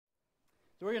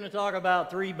So we're going to talk about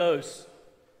three boasts.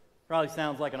 Probably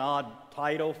sounds like an odd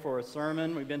title for a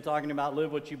sermon. We've been talking about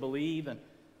live what you believe,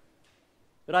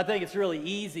 but I think it's really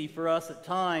easy for us at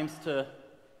times to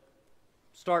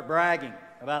start bragging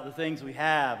about the things we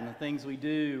have and the things we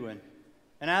do,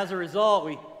 and as a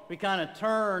result, we kind of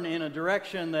turn in a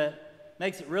direction that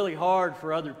makes it really hard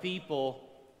for other people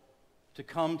to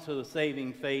come to the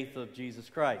saving faith of Jesus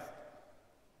Christ.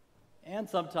 And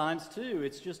sometimes, too,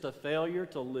 it's just a failure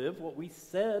to live what we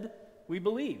said we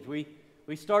believed. We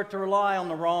start to rely on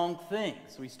the wrong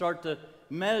things. We start to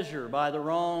measure by the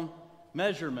wrong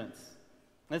measurements.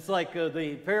 It's like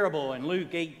the parable in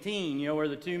Luke 18, where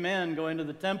the two men go into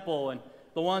the temple, and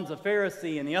the one's a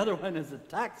Pharisee and the other one is a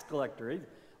tax collector. He's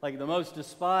like the most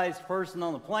despised person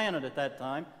on the planet at that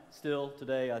time. Still,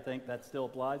 today, I think that still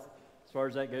applies as far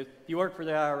as that goes. If you work for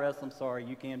the IRS, I'm sorry,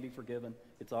 you can be forgiven.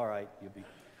 It's all right, you'll be.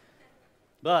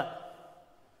 But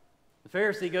the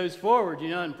Pharisee goes forward,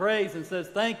 and prays and says,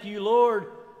 "Thank you, Lord,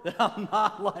 that I'm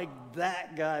not like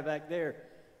that guy back there,"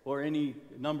 or any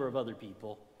number of other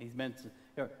people. He's meant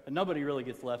to, nobody really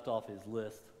gets left off his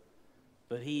list,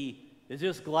 but he is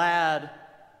just glad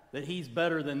that he's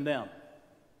better than them.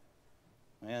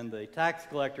 And the tax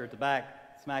collector at the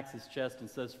back smacks his chest and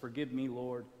says, "Forgive me,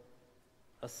 Lord,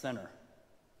 a sinner."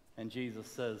 And Jesus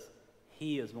says,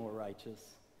 he is more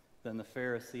righteous than the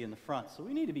Pharisee in the front. So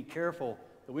we need to be careful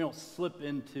that we don't slip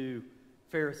into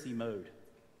Pharisee mode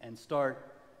and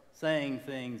start saying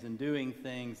things and doing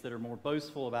things that are more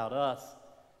boastful about us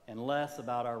and less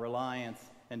about our reliance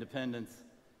and dependence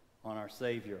on our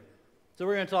Savior. So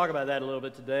we're going to talk about that a little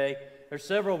bit today. There's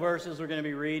several verses we're going to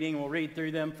be reading. We'll read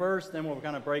through them first, then we'll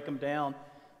kind of break them down.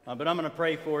 But I'm going to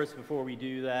pray for us before we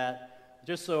do that,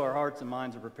 just so our hearts and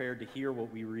minds are prepared to hear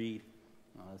what we read.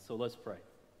 So let's pray.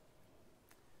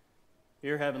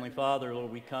 Dear Heavenly Father,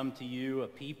 Lord, we come to you, a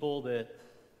people that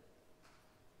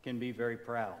can be very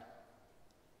proud.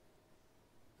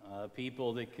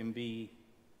 People that can be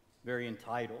very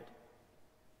entitled.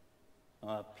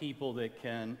 People that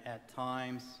can, at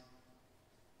times,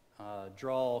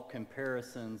 draw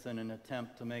comparisons in an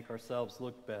attempt to make ourselves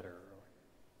look better.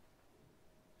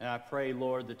 And I pray,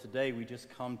 Lord, that today we just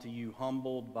come to you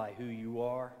humbled by who you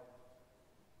are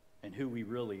and who we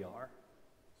really are.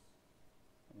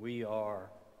 We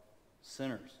are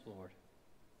sinners, Lord,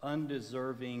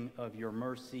 undeserving of your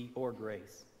mercy or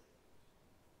grace,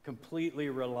 completely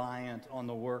reliant on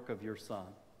the work of your Son.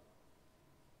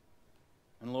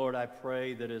 And Lord, I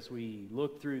pray that as we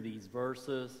look through these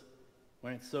verses,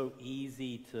 when it's so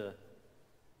easy to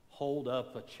hold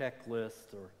up a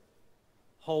checklist or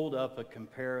hold up a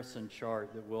comparison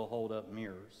chart that will hold up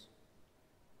mirrors,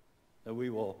 that we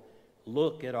will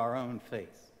look at our own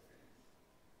face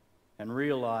and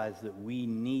realize that we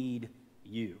need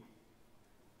you,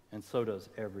 and so does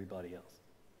everybody else.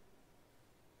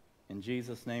 In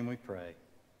Jesus' name we pray.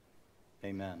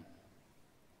 Amen.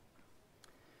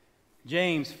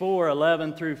 James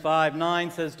 4:11 through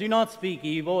 5:9 says, "Do not speak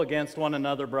evil against one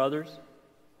another, brothers.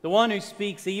 The one who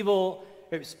speaks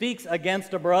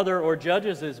against a brother or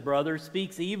judges his brother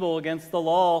speaks evil against the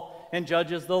law and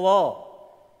judges the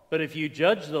law. But if you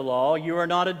judge the law, you are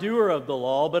not a doer of the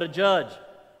law, but a judge.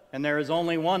 And there is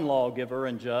only one lawgiver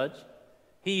and judge,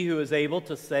 he who is able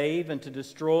to save and to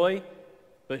destroy.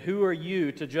 But who are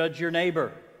you to judge your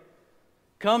neighbor?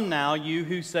 Come now, you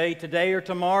who say, today or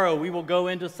tomorrow we will go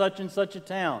into such and such a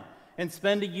town and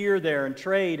spend a year there and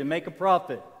trade and make a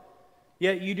profit.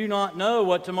 Yet you do not know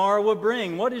what tomorrow will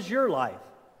bring. What is your life?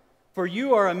 For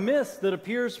you are a mist that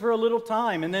appears for a little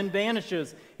time and then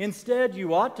vanishes. Instead,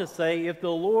 you ought to say, if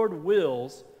the Lord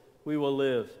wills, we will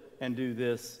live and do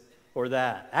this or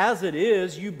that. As it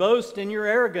is, you boast in your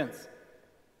arrogance.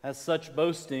 As such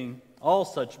boasting, all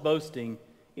such boasting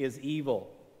is evil.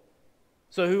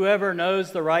 So whoever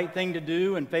knows the right thing to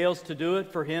do and fails to do it,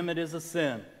 for him it is a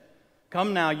sin.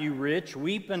 Come now, you rich,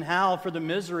 weep and howl for the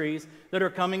miseries that are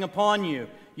coming upon you.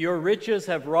 Your riches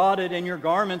have rotted and your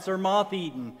garments are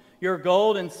moth-eaten. Your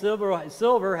gold and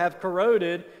silver have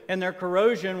corroded, and their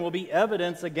corrosion will be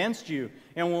evidence against you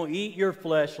and will eat your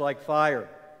flesh like fire.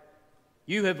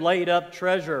 You have laid up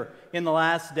treasure in the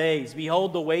last days.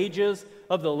 Behold, the wages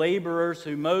of the laborers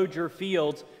who mowed your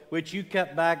fields, which you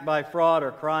kept back by fraud,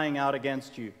 are crying out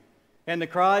against you. And the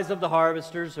cries of the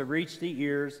harvesters have reached the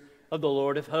ears of the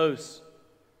Lord of hosts.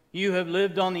 You have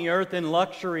lived on the earth in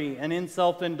luxury and in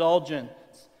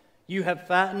self-indulgence. You have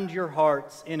fattened your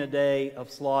hearts in a day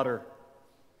of slaughter.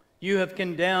 You have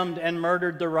condemned and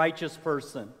murdered the righteous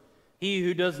person, he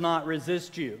who does not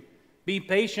resist you. Be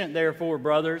patient, therefore,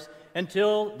 brothers,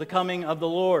 until the coming of the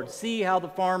Lord. See how the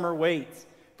farmer waits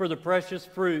for the precious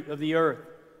fruit of the earth,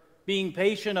 being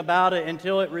patient about it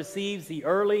until it receives the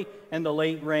early and the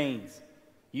late rains.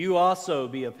 You also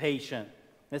be a patient.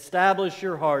 Establish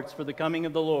your hearts, for the coming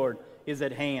of the Lord is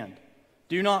at hand.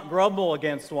 Do not grumble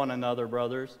against one another,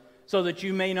 brothers, so that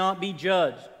you may not be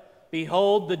judged.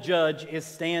 Behold, the judge is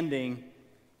standing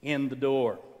in the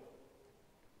door.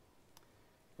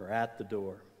 Or at the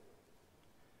door.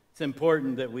 It's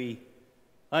important that we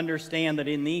understand that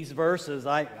in these verses,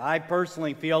 I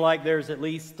personally feel like there's at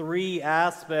least three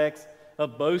aspects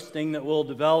of boasting that we'll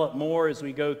develop more as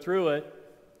we go through it.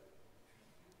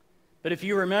 But if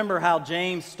you remember how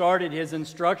James started his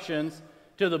instructions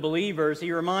to the believers,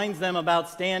 he reminds them about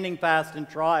standing fast in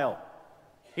trial.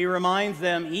 He reminds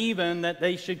them even that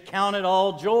they should count it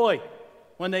all joy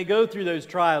when they go through those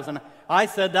trials. And I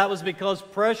said that was because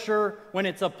pressure, when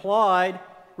it's applied,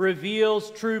 reveals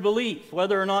true belief.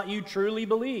 Whether or not you truly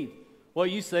believe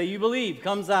what you say you believe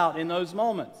comes out in those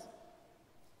moments.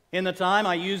 In the time,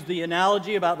 I used the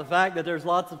analogy about the fact that there's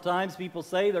lots of times people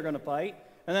say they're going to fight,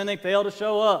 and then they fail to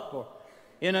show up. Or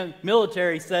in a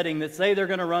military setting that say they're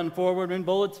going to run forward when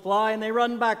bullets fly, and they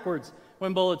run backwards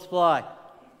when bullets fly.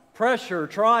 Pressure,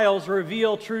 trials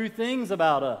reveal true things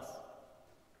about us.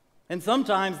 And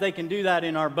sometimes they can do that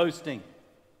in our boasting.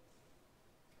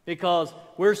 Because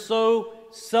we're so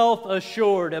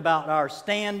self-assured about our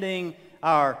standing,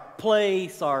 our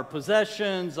place, our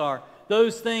possessions,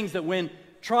 those things that when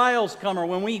trials come or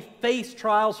when we face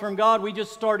trials from God, we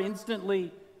just start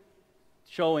instantly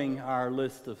showing our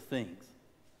list of things.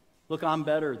 Look, I'm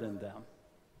better than them.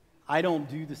 I don't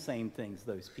do the same things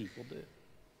those people do.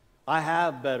 I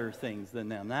have better things than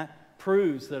them. That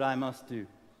proves that I must do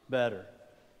better.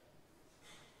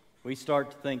 We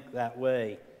start to think that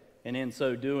way, and in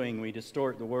so doing, we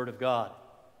distort the Word of God,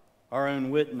 our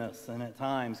own witness, and at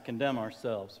times condemn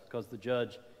ourselves because the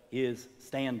judge is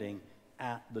standing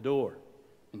at the door.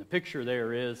 And the picture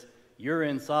there is you're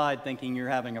inside thinking you're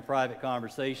having a private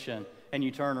conversation, and you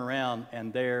turn around,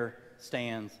 and there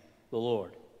stands the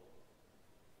Lord.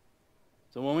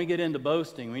 So when we get into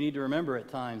boasting, we need to remember at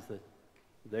times that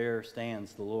there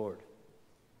stands the Lord.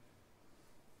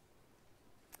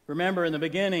 Remember in the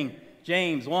beginning,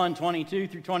 James 1:22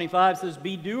 through 25 says,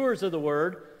 "Be doers of the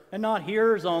word, and not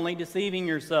hearers only, deceiving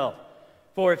yourself.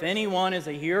 For if anyone is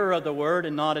a hearer of the word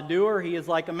and not a doer, he is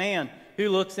like a man who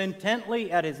looks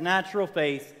intently at his natural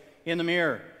face in the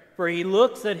mirror. For he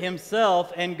looks at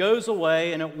himself and goes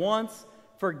away and at once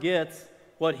forgets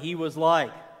what he was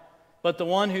like. But the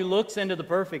one who looks into the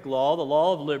perfect law, the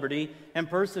law of liberty, and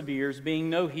perseveres, being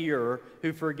no hearer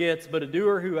who forgets, but a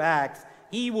doer who acts,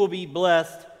 he will be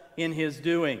blessed in his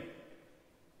doing."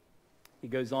 He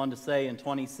goes on to say in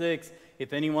 26,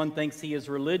 "If anyone thinks he is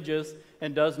religious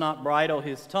and does not bridle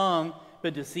his tongue,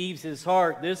 but deceives his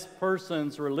heart, this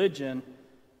person's religion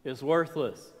is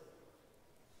worthless."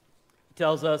 He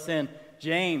tells us in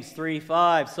James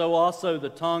 3:5, "So also the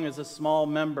tongue is a small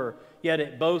member, yet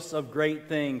it boasts of great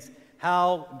things.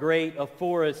 How great a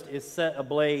forest is set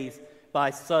ablaze by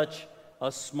such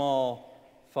a small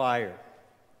fire."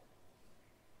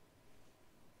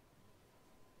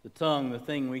 The tongue, the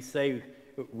thing we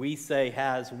say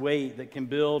has weight that can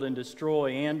build and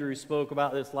destroy. Andrew spoke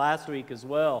about this last week as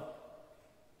well.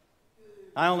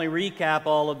 I only recap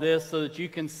all of this so that you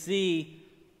can see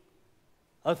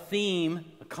a theme,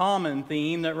 a common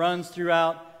theme that runs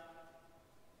throughout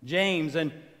James.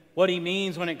 And what he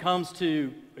means when it comes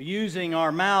to using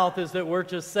our mouth is that we're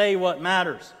to say what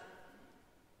matters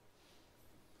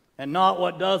and not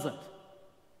what doesn't.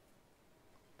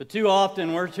 But too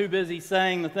often we're too busy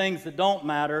saying the things that don't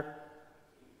matter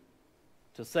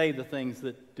to say the things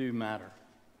that do matter.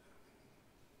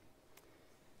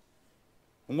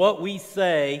 And what we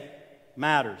say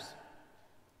matters.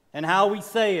 And how we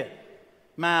say it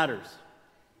matters.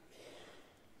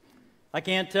 I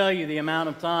can't tell you the amount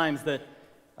of times that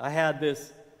I had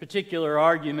this particular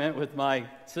argument with my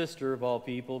sister, of all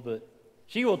people, but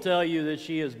she will tell you that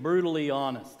she is brutally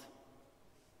honest.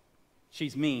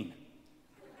 She's mean.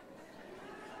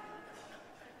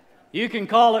 You can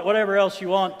call it whatever else you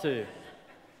want to,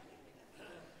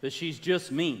 but she's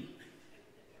just mean.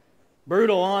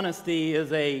 Brutal honesty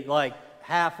is a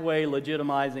halfway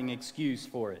legitimizing excuse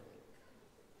for it.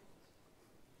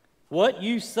 What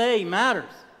you say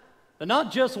matters, but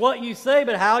not just what you say,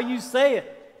 but how you say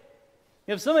it.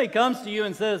 If somebody comes to you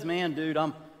and says, "Man, dude,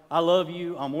 I love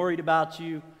you, I'm worried about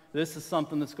you, this is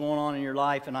something that's going on in your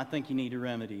life, and I think you need to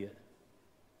remedy it."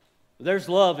 There's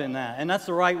love in that, and that's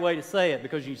the right way to say it,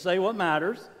 because you say what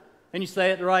matters, and you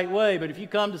say it the right way. But if you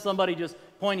come to somebody just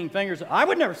pointing fingers, "I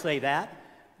would never say that,"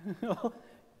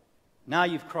 now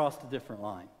you've crossed a different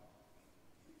line.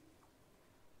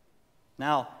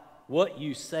 Now, what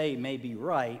you say may be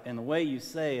right, and the way you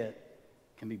say it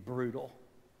can be brutal.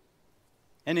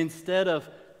 And instead of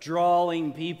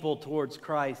drawing people towards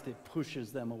Christ, it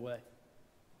pushes them away.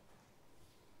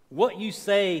 What you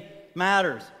say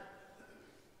matters.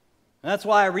 And that's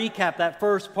why I recap that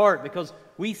first part, because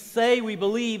we say we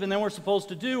believe and then we're supposed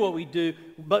to do what we do,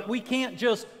 but we can't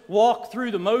just walk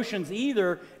through the motions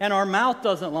either, and our mouth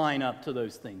doesn't line up to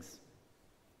those things.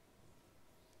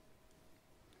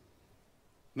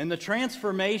 And the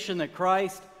transformation that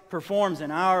Christ performs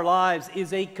in our lives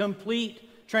is a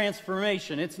complete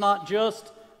transformation. It's not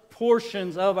just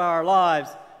portions of our lives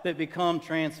that become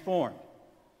transformed.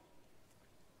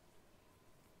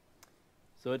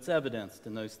 So it's evidenced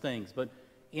in those things. But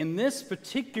in this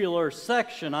particular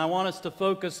section, I want us to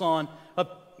focus on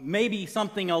maybe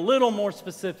something a little more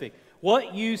specific.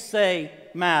 What you say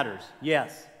matters,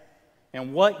 yes.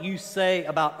 And what you say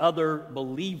about other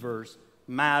believers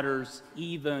matters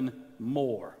even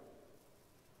more.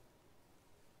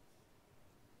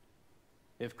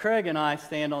 If Craig and I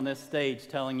stand on this stage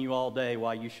telling you all day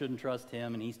why you shouldn't trust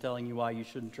him, and he's telling you why you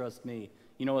shouldn't trust me,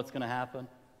 you know what's going to happen?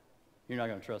 You're not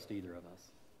going to trust either of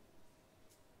us.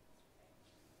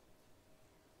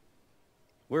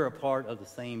 We're a part of the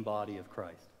same body of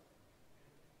Christ.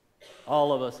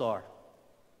 All of us are.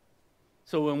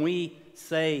 So when we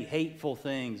say hateful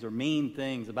things or mean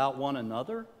things about one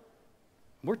another,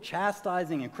 we're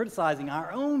chastising and criticizing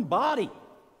our own body.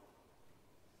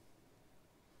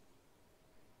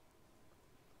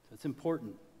 It's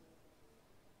important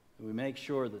that we make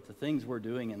sure that the things we're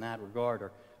doing in that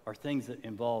regard are things that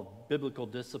involve biblical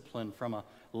discipline from a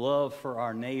love for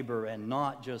our neighbor, and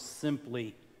not just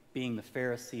simply being the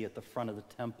Pharisee at the front of the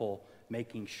temple,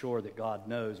 making sure that God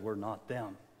knows we're not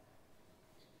them.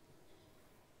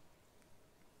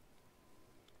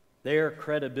 Their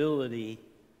credibility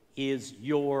is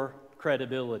your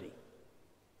credibility. It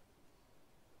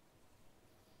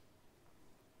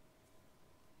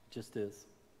just is.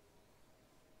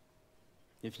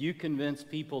 If you convince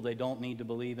people they don't need to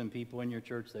believe in people in your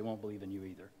church, they won't believe in you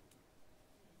either.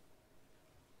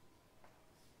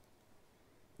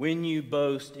 When you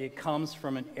boast, it comes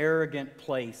from an arrogant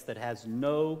place that has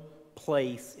no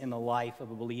place in the life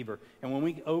of a believer. And when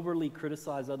we overly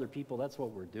criticize other people, that's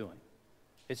what we're doing.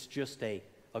 It's just an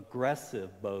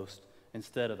aggressive boast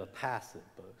instead of a passive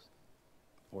boast,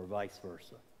 or vice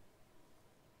versa.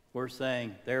 We're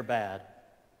saying they're bad,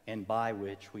 and by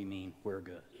which we mean we're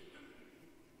good.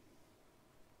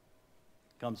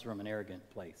 Comes from an arrogant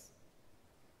place.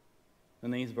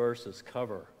 And these verses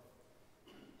cover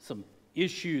some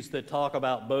issues that talk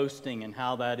about boasting and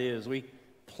how that is. We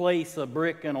place a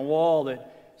brick in a wall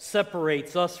that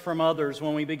separates us from others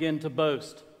when we begin to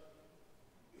boast.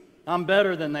 I'm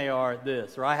better than they are at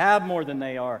this, or I have more than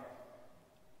they are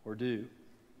or do.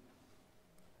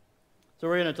 So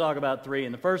we're going to talk about three,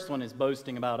 and the first one is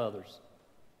boasting about others.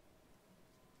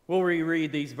 We'll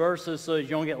reread these verses so that you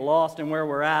don't get lost in where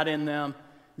we're at in them.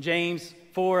 James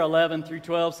 4:11 through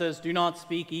 12 says, "Do not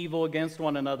speak evil against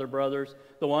one another, brothers.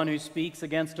 The one who speaks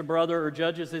against a brother or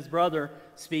judges his brother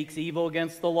speaks evil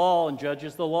against the law and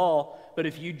judges the law. But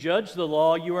if you judge the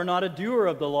law, you are not a doer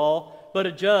of the law, but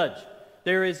a judge.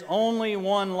 There is only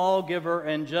one lawgiver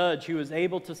and judge who is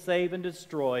able to save and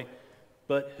destroy.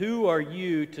 But who are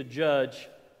you to judge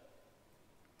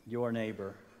your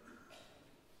neighbor?"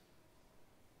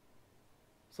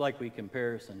 It's like we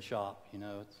comparison shop, you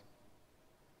know.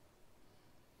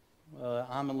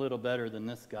 I'm a little better than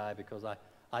this guy because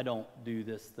I don't do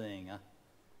this thing.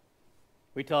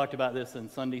 We talked about this in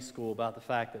Sunday school, about the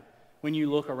fact that when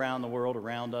you look around the world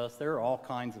around us, there are all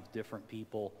kinds of different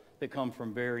people that come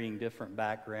from varying different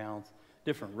backgrounds,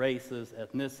 different races,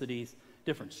 ethnicities,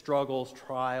 different struggles,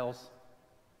 trials.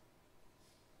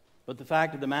 But the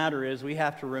fact of the matter is, we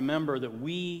have to remember that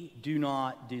we do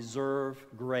not deserve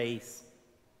grace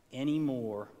any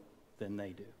more than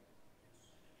they do.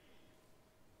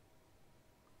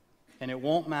 And it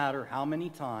won't matter how many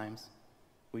times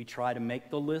we try to make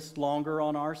the list longer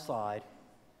on our side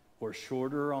or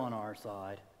shorter on our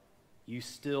side, you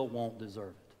still won't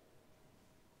deserve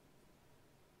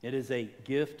it. It is a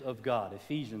gift of God.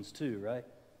 Ephesians 2, right?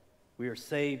 We are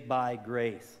saved by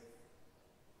grace,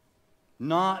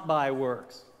 not by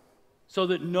works, so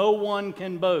that no one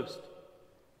can boast.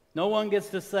 No one gets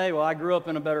to say, well, I grew up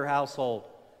in a better household,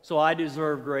 so I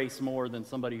deserve grace more than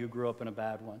somebody who grew up in a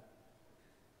bad one.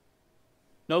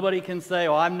 Nobody can say,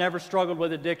 oh, I've never struggled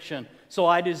with addiction, so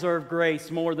I deserve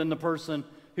grace more than the person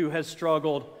who has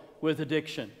struggled with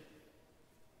addiction.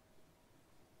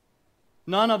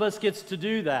 None of us gets to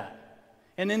do that.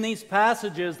 And in these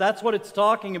passages, that's what it's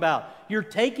talking about. You're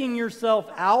taking yourself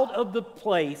out of the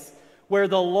place where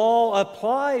the law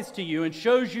applies to you and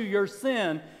shows you your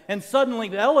sin, and suddenly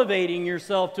elevating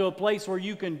yourself to a place where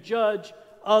you can judge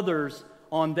others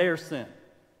on their sin.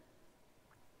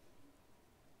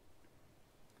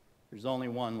 There's only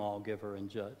one lawgiver and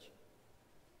judge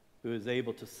who is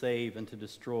able to save and to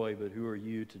destroy, but who are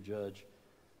you to judge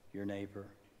your neighbor?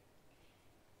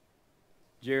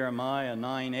 Jeremiah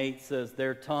 9:8 says,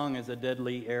 "Their tongue is a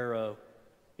deadly arrow.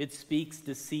 It speaks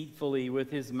deceitfully. With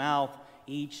his mouth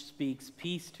each speaks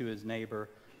peace to his neighbor,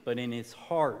 but in his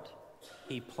heart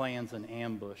he plans an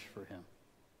ambush for him."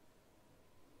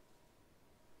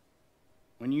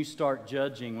 When you start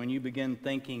judging, when you begin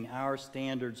thinking our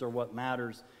standards are what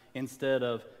matters instead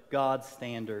of God's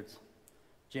standards,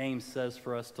 James says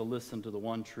for us to listen to the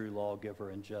one true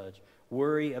lawgiver and judge.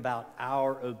 Worry about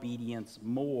our obedience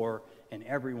more and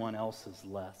everyone else's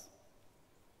less.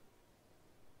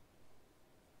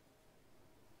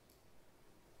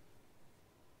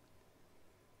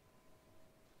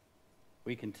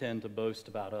 We can tend to boast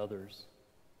about others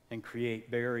and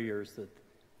create barriers that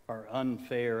are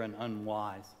unfair and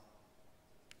unwise.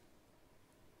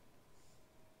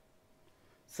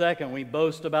 Second, we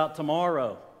boast about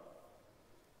tomorrow.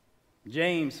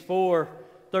 James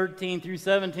 4:13 through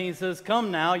 17 says,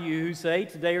 "Come now, you who say,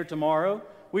 today or tomorrow,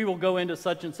 we will go into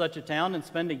such and such a town and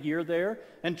spend a year there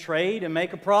and trade and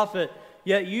make a profit.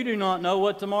 Yet you do not know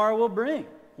what tomorrow will bring.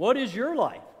 What is your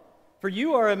life? For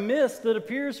you are a mist that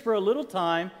appears for a little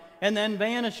time and then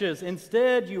vanishes.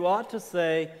 Instead, you ought to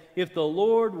say, if the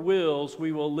Lord wills,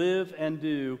 we will live and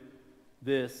do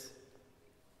this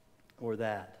or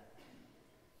that."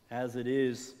 As it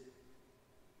is,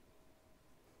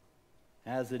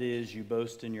 you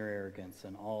boast in your arrogance,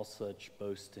 and all such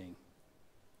boasting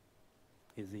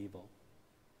is evil.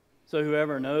 So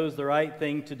whoever knows the right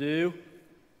thing to do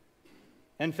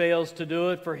and fails to do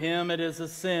it, for him it is a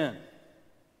sin.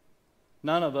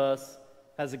 None of us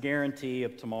has a guarantee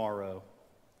of tomorrow.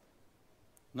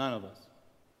 None of us.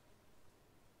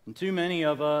 And too many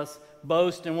of us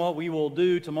boast in what we will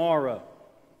do tomorrow.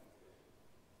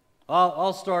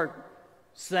 I'll start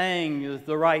saying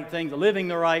the right things, living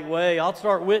the right way. I'll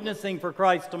start witnessing for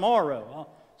Christ tomorrow.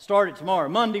 I'll start it tomorrow.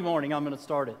 Monday morning, I'm going to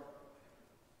start it.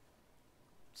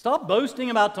 Stop boasting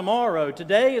about tomorrow.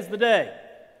 Today is the day.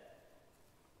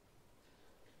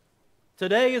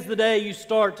 Today is the day you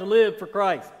start to live for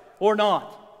Christ, or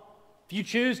not. If you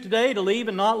choose today to leave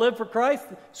and not live for Christ,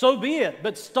 so be it.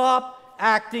 But stop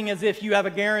acting as if you have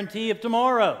a guarantee of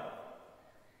tomorrow.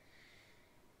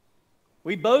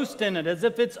 We boast in it as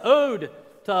if it's owed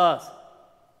to us.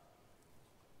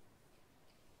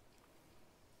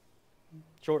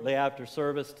 Shortly after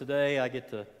service today, I get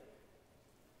to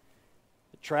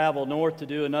travel north to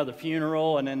do another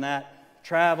funeral, and in that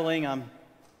traveling, I'm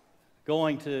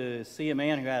going to see a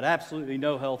man who had absolutely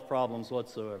no health problems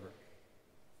whatsoever.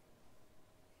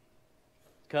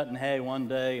 Cutting hay one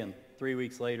day, and 3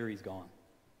 weeks later, he's gone.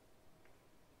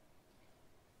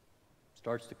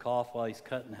 Starts to cough while he's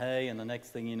cutting hay, and the next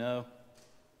thing you know,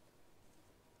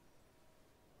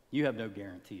 you have no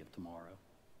guarantee of tomorrow.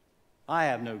 I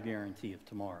have no guarantee of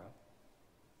tomorrow.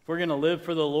 If we're going to live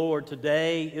for the Lord,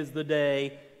 today is the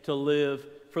day to live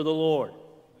for the Lord.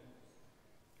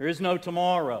 There is no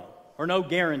tomorrow, or no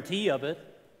guarantee of it.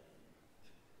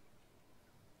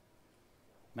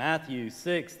 Matthew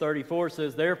 6:34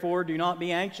 says, "Therefore do not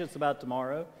be anxious about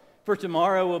tomorrow, for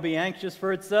tomorrow will be anxious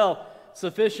for itself.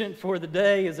 Sufficient for the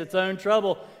day is its own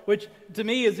trouble," which to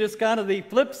me is just kind of the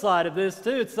flip side of this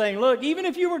too. It's saying, look, even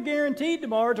if you were guaranteed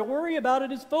tomorrow, to worry about it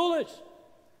is foolish.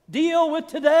 Deal with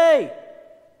today.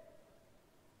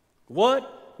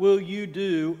 What will you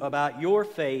do about your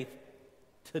faith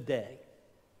today?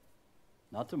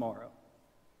 Not tomorrow.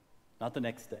 Not the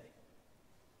next day.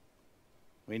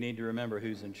 We need to remember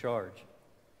who's in charge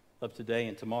of today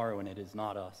and tomorrow, and it is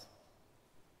not us.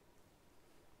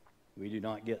 We do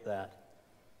not get that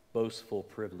boastful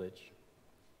privilege.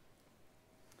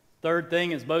 Third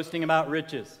thing is boasting about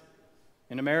riches.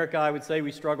 In America, I would say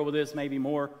we struggle with this maybe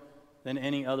more than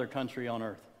any other country on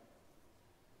earth.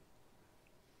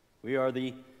 We are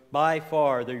by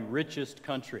far the richest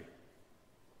country,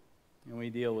 and we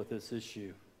deal with this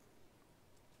issue.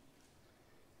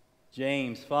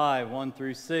 James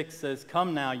 5:1-6 says,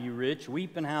 "Come now, you rich,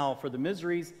 weep and howl for the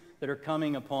miseries that are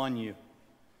coming upon you.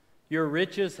 Your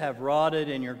riches have rotted,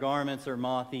 and your garments are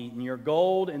moth-eaten. Your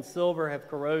gold and silver have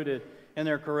corroded, and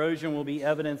their corrosion will be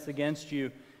evidence against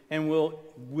you, and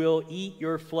will eat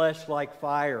your flesh like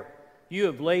fire. You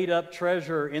have laid up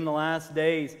treasure in the last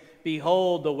days.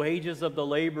 Behold, the wages of the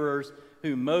laborers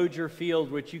who mowed your field,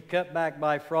 which you kept back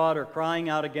by fraud, are crying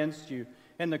out against you,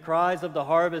 and the cries of the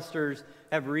harvesters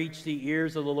have reached the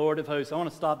ears of the Lord of hosts. I want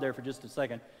to stop there for just a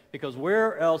second, because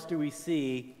where else do we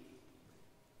see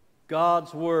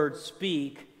God's word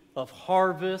speak of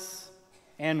harvests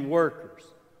and workers?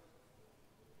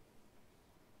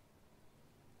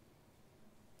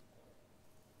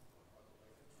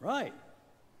 Right.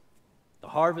 The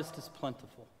harvest is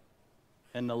plentiful,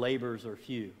 and the laborers are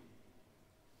few.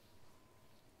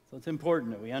 So it's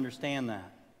important that we understand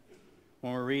that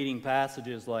when we're reading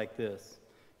passages like this.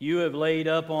 You have laid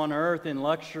up on earth in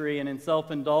luxury and in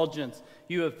self-indulgence.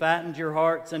 You have fattened your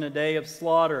hearts in a day of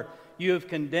slaughter. You have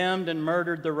condemned and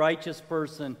murdered the righteous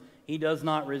person. He does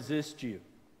not resist you.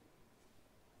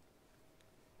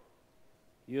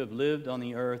 You have lived on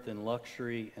the earth in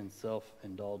luxury and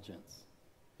self-indulgence,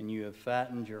 and you have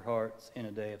fattened your hearts in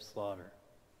a day of slaughter.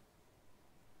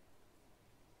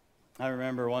 I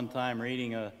remember one time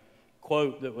reading a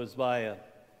quote that was by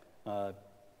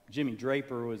Jimmy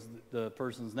Draper was the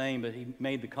person's name, but he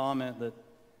made the comment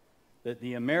that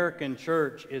the American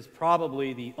church is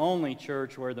probably the only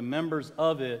church where the members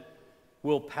of it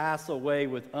will pass away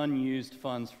with unused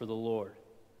funds for the Lord.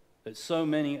 That so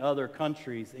many other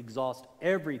countries exhaust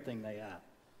everything they have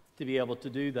to be able to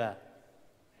do that.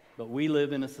 But we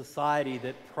live in a society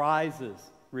that prizes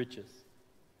riches,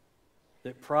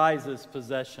 that prizes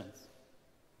possessions,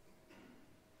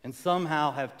 and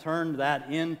somehow have turned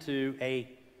that into a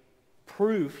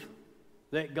proof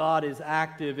that God is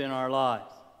active in our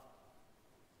lives.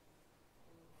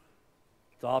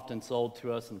 It's often sold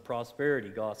to us in the prosperity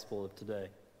gospel of today.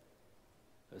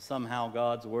 That somehow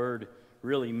God's word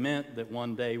really meant that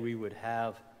one day we would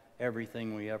have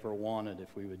everything we ever wanted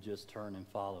if we would just turn and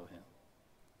follow Him.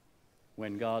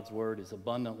 When God's word is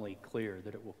abundantly clear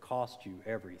that it will cost you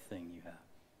everything you have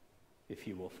if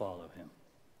you will follow Him.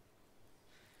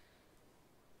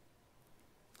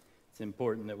 It's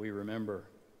important that we remember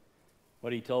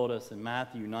what He told us in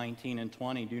Matthew 19 and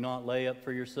 20. Do not lay up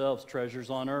for yourselves treasures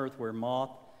on earth where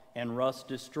moth and rust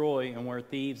destroy and where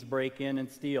thieves break in and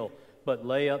steal, but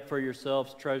lay up for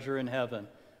yourselves treasure in heaven,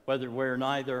 where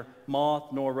neither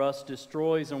moth nor rust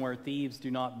destroys and where thieves do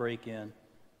not break in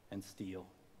and steal.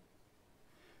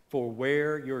 For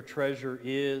where your treasure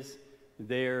is,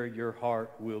 there your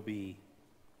heart will be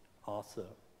also.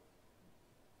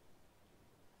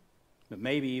 But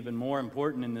maybe even more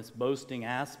important in this boasting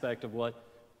aspect of what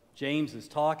James is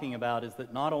talking about is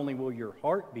that not only will your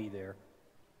heart be there,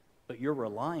 but your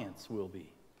reliance will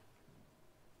be.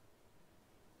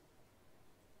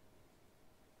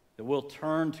 That we'll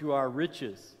turn to our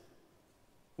riches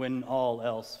when all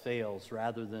else fails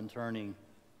rather than turning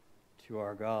to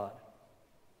our God.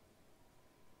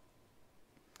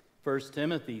 1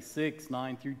 Timothy 6,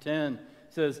 9 through 10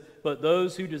 says, but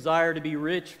those who desire to be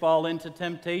rich fall into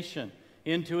temptation,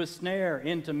 into a snare,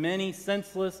 into many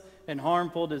senseless and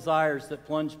harmful desires that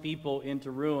plunge people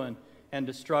into ruin and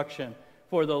destruction.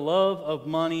 For the love of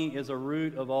money is a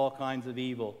root of all kinds of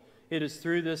evil. It is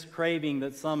through this craving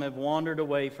that some have wandered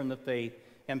away from the faith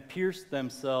and pierced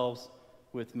themselves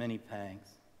with many pangs.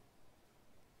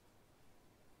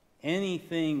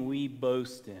 Anything we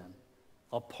boast in,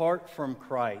 apart from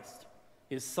Christ,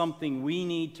 is something we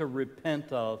need to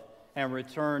repent of and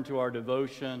return to our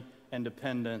devotion and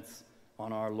dependence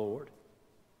on our Lord.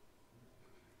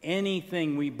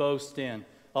 Anything we boast in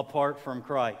apart from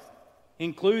Christ,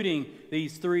 including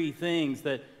these three things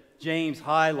that James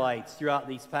highlights throughout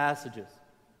these passages.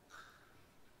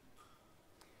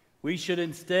 We should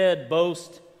instead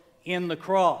boast in the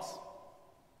cross,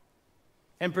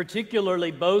 and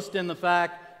particularly boast in the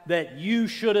fact that you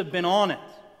should have been on it.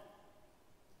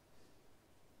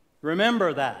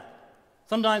 Remember that.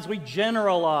 Sometimes we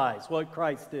generalize what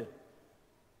Christ did.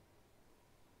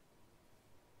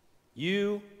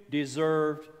 You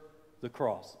deserved the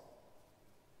cross,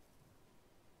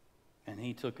 and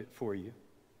He took it for you.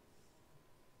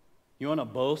 You want to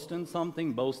boast in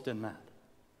something? Boast in that.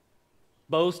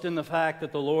 Boast in the fact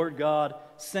that the Lord God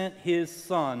sent His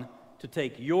Son to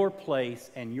take your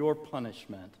place and your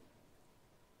punishment.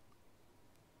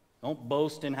 Don't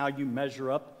boast in how you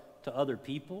measure up to other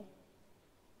people.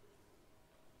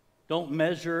 Don't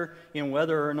measure in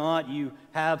whether or not you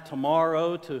have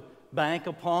tomorrow to bank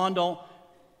upon. Don't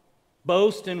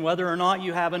boast in whether or not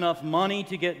you have enough money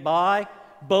to get by.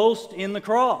 Boast in the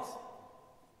cross.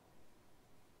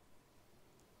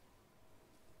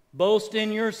 Boast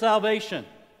in your salvation.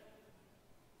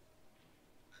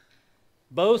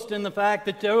 Boast in the fact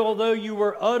that although you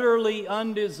were utterly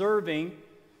undeserving,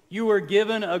 you were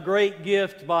given a great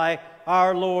gift by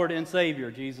our Lord and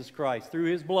Savior, Jesus Christ,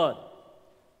 through His blood.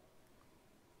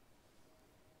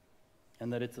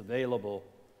 And that it's available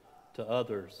to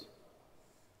others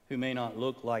who may not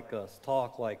look like us,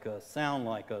 talk like us, sound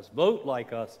like us, vote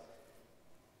like us.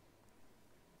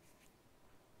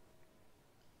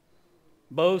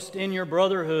 Boast in your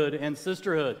brotherhood and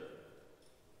sisterhood.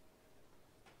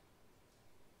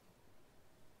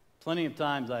 Plenty of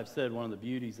times I've said one of the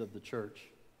beauties of the church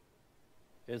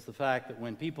is the fact that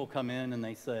when people come in and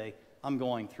they say, I'm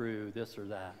going through this or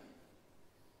that,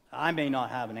 I may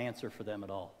not have an answer for them at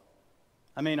all.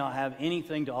 I may not have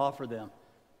anything to offer them.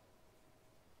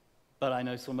 But I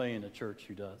know somebody in the church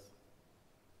who does.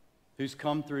 Who's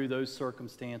come through those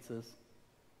circumstances,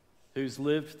 who's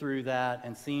lived through that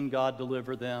and seen God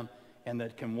deliver them, and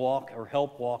that can walk or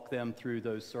help walk them through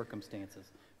those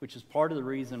circumstances, which is part of the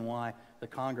reason why the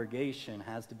congregation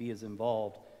has to be as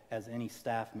involved as any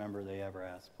staff member they ever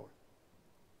ask for.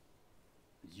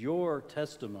 Your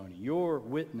testimony, your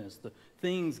witness, the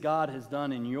things God has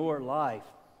done in your life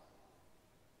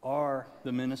are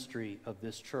the ministry of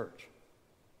this church.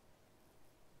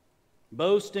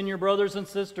 Boast in your brothers and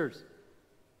sisters.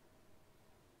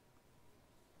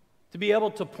 To be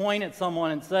able to point at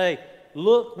someone and say,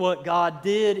 look what God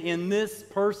did in this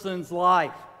person's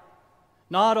life.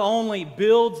 Not only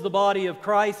builds the body of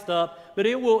Christ up, but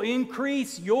it will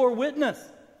increase your witness.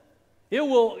 It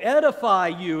will edify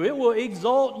you. It will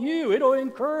exalt you. It will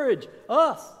encourage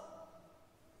us.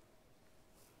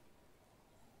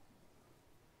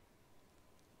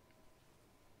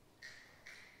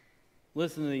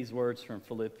 Listen to these words from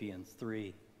Philippians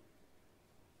 3.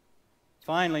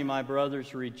 Finally, my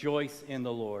brothers, rejoice in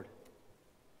the Lord.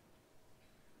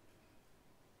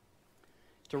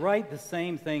 To write the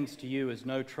same things to you is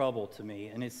no trouble to me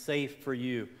and is safe for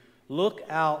you. Look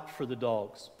out for the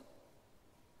dogs.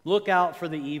 Look out for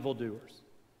the evildoers.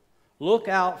 Look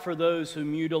out for those who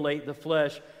mutilate the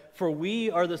flesh. For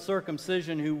we are the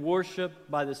circumcision who worship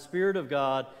by the Spirit of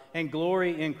God and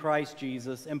glory in Christ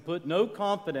Jesus and put no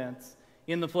confidence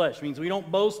in the flesh. It means we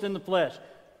don't boast in the flesh.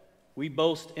 We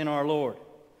boast in our Lord.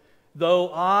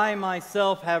 Though I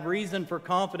myself have reason for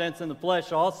confidence in the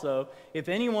flesh also, if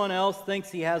anyone else thinks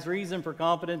he has reason for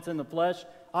confidence in the flesh,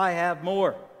 I have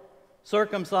more.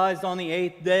 Circumcised on the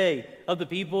 8th day, of the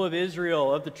people of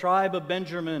Israel, of the tribe of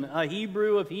Benjamin, a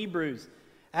Hebrew of Hebrews,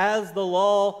 as the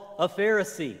law a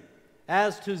Pharisee,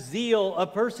 as to zeal a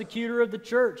persecutor of the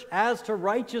church, as to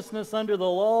righteousness under the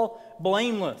law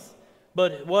blameless.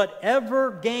 But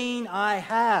whatever gain I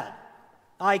had,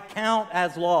 I count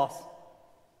as loss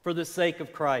for the sake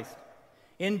of Christ.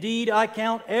 Indeed, I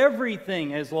count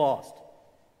everything as lost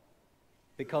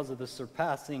because of the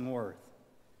surpassing worth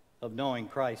of knowing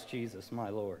Christ Jesus, my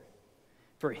Lord.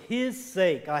 For his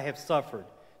sake I have suffered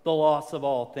the loss of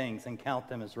all things and count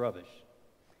them as rubbish,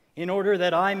 in order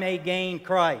that I may gain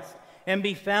Christ and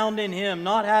be found in him,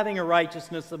 not having a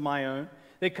righteousness of my own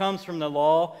that comes from the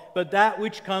law, but that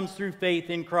which comes through faith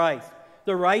in Christ,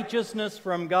 the righteousness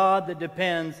from God that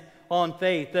depends on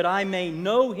faith, that I may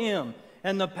know him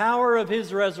and the power of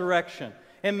his resurrection,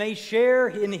 and may share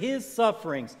in his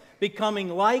sufferings, becoming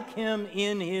like him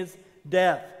in his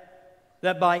death,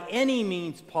 that by any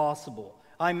means possible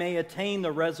I may attain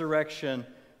the resurrection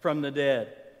from the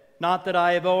dead. Not that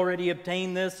I have already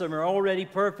obtained this or am already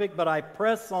perfect, but I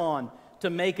press on to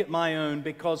make it my own,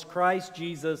 because Christ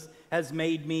Jesus has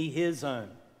made me his own.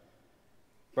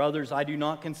 Brothers, I do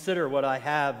not consider what I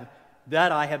have,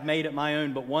 that I have made it my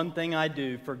own, but one thing I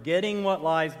do, forgetting what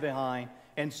lies behind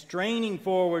and straining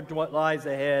forward to what lies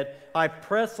ahead, I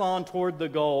press on toward the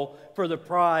goal for the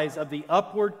prize of the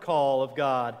upward call of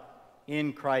God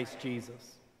in Christ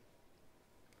Jesus.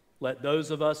 Let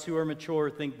those of us who are mature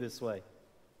think this way.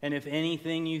 And if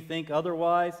anything you think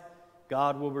otherwise,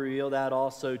 God will reveal that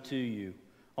also to you.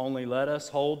 Only let us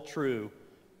hold true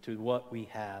to what we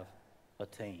have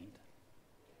attained.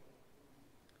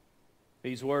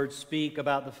 These words speak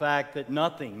about the fact that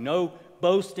nothing, no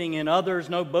boasting in others,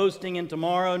 no boasting in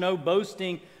tomorrow, no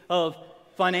boasting of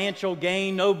financial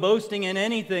gain, no boasting in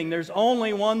anything. There's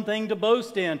only one thing to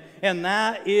boast in, and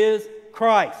that is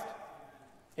Christ.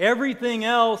 Everything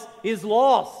else is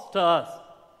lost to us.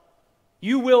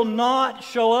 You will not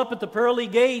show up at the pearly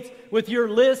gates with your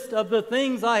list of the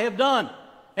things I have done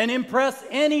and impress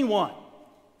anyone.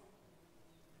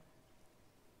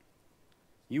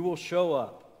 You will show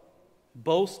up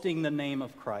boasting the name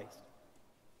of Christ,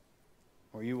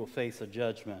 or you will face a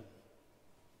judgment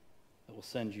that will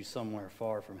send you somewhere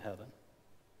far from heaven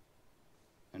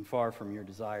and far from your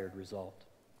desired result.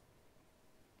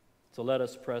 So let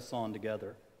us press on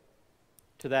together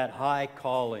to that high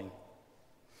calling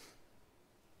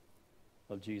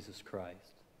of Jesus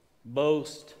Christ.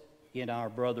 Boast in our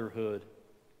brotherhood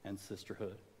and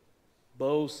sisterhood.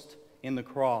 Boast in the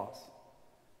cross.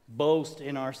 Boast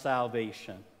in our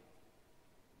salvation.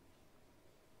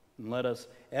 And let us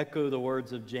echo the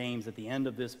words of James at the end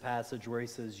of this passage where he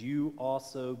says, you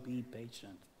also be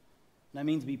patient. And that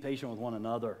means be patient with one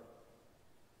another.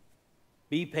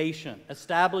 Be patient.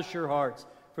 Establish your hearts,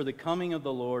 for the coming of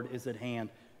the Lord is at hand.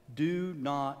 Do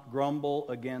not grumble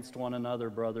against one another,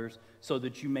 brothers, so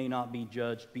that you may not be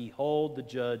judged. Behold, the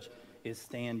judge is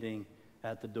standing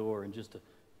at the door. And just a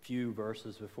few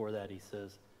verses before that, he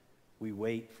says, we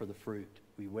wait for the fruit.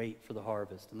 We wait for the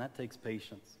harvest. And that takes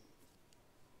patience.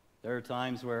 There are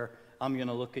times where I'm going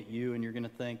to look at you and you're going to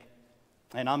think,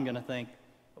 and I'm going to think,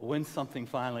 when's something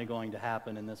finally going to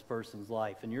happen in this person's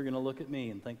life? And you're going to look at me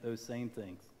and think those same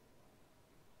things.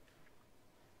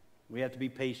 We have to be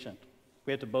patient.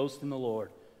 We have to boast in the Lord.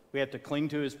 We have to cling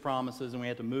to His promises, and we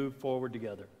have to move forward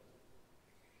together.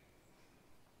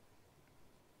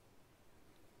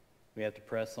 We have to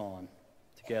press on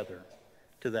together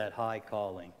to that high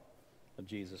calling of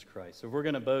Jesus Christ. So if we're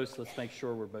going to boast, let's make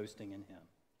sure we're boasting in Him.